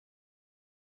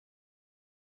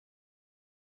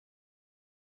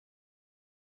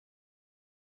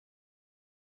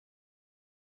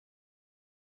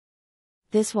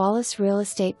This Wallace Real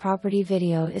Estate property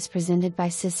video is presented by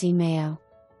Cissy Mayo.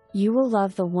 You will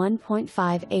love the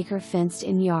 1.5-acre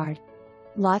fenced-in yard.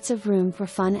 Lots of room for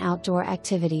fun outdoor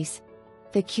activities.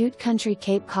 The cute country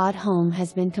Cape Cod home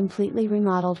has been completely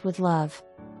remodeled with love.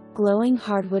 Glowing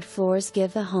hardwood floors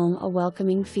give the home a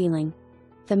welcoming feeling.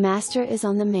 The master is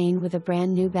on the main with a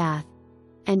brand new bath.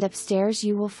 And upstairs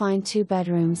you will find 2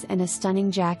 bedrooms and a stunning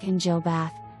Jack and Jill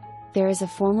bath. There is a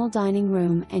formal dining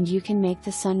room and you can make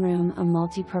the sunroom a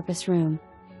multi-purpose room.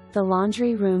 The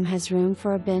laundry room has room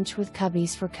for a bench with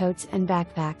cubbies for coats and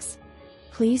backpacks.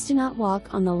 Please do not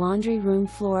walk on the laundry room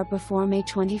floor before May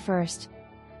 21st.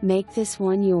 Make this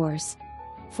one yours.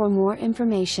 For more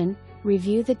information,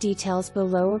 review the details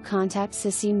below or contact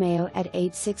Cissy Mayo at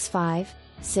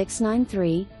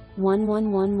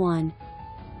 865-693-1111.